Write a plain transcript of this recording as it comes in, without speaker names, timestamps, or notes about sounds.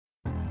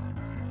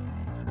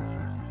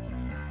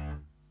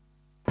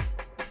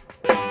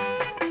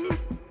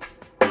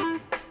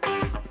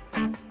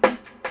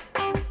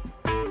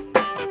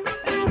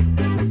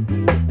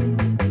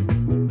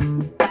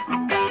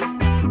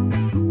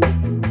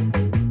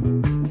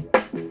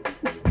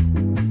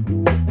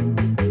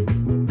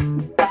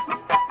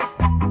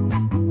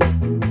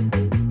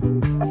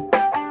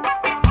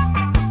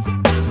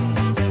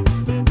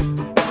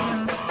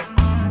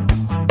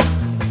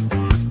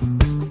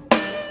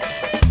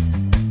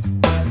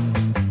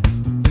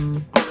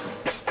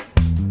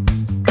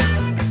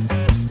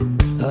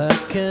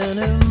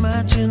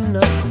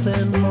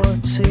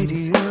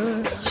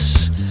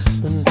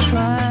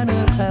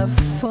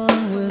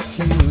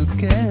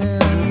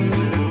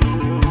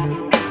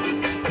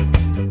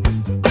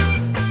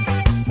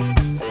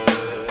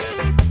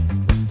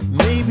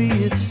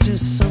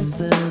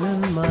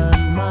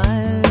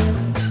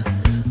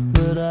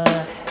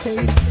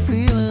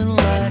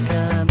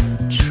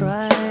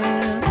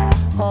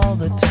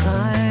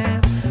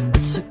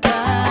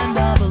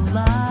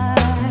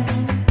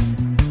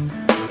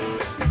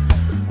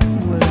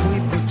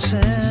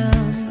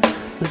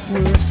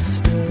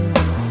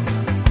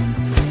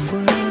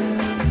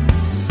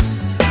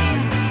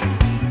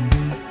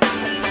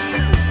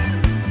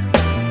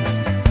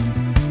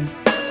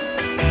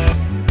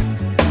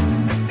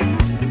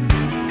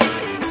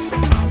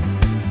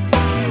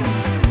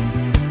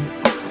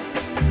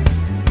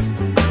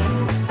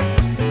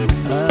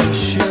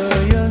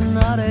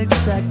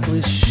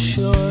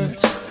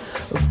short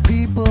of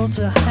people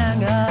to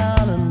hang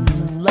out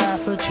and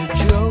laugh at your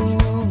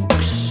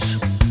jokes,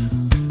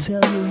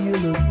 tell you you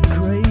look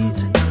great.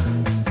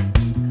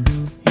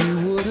 You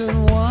wouldn't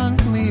want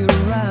me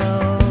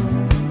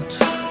around,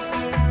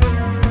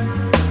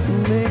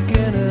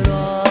 making it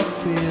all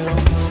feel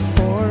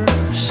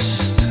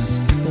forced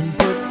and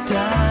put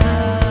down.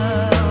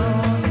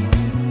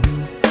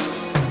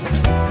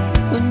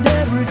 And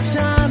every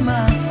time I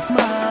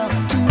smile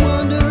to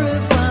wonder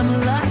if I'm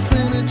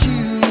laughing at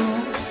you,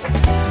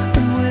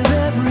 and with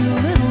every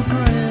little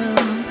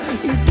grin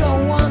you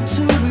don't want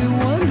to be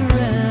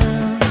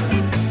wondering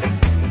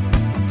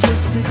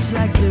just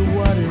exactly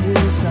what it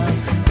is I'm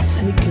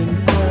taking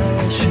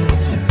pleasure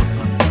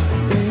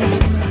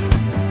in.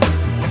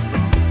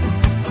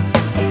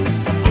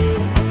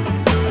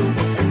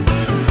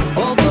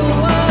 Although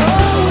I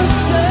always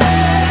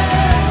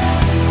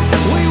said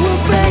we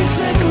were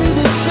basically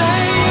the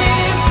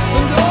same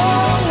and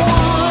all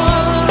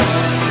one,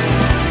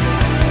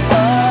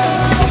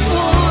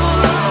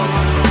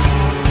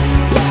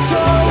 it's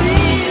so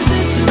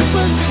easy to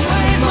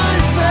persuade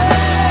myself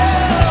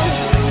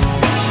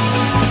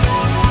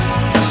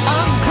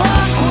I'm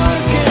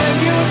clockwork and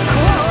you're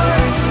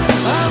quartz.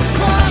 I'm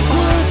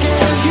clockwork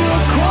and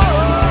you're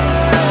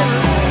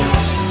quartz.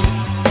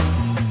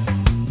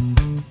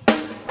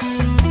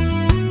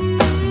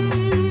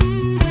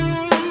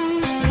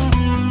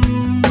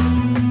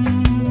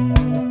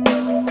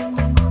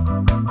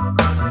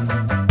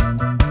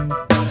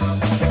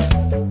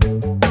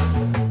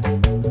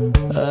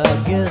 I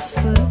guess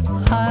the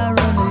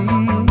irony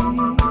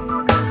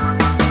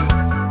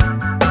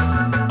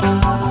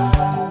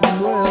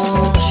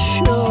will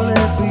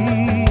surely be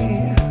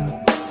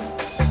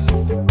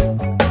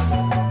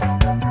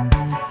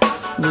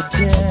the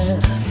death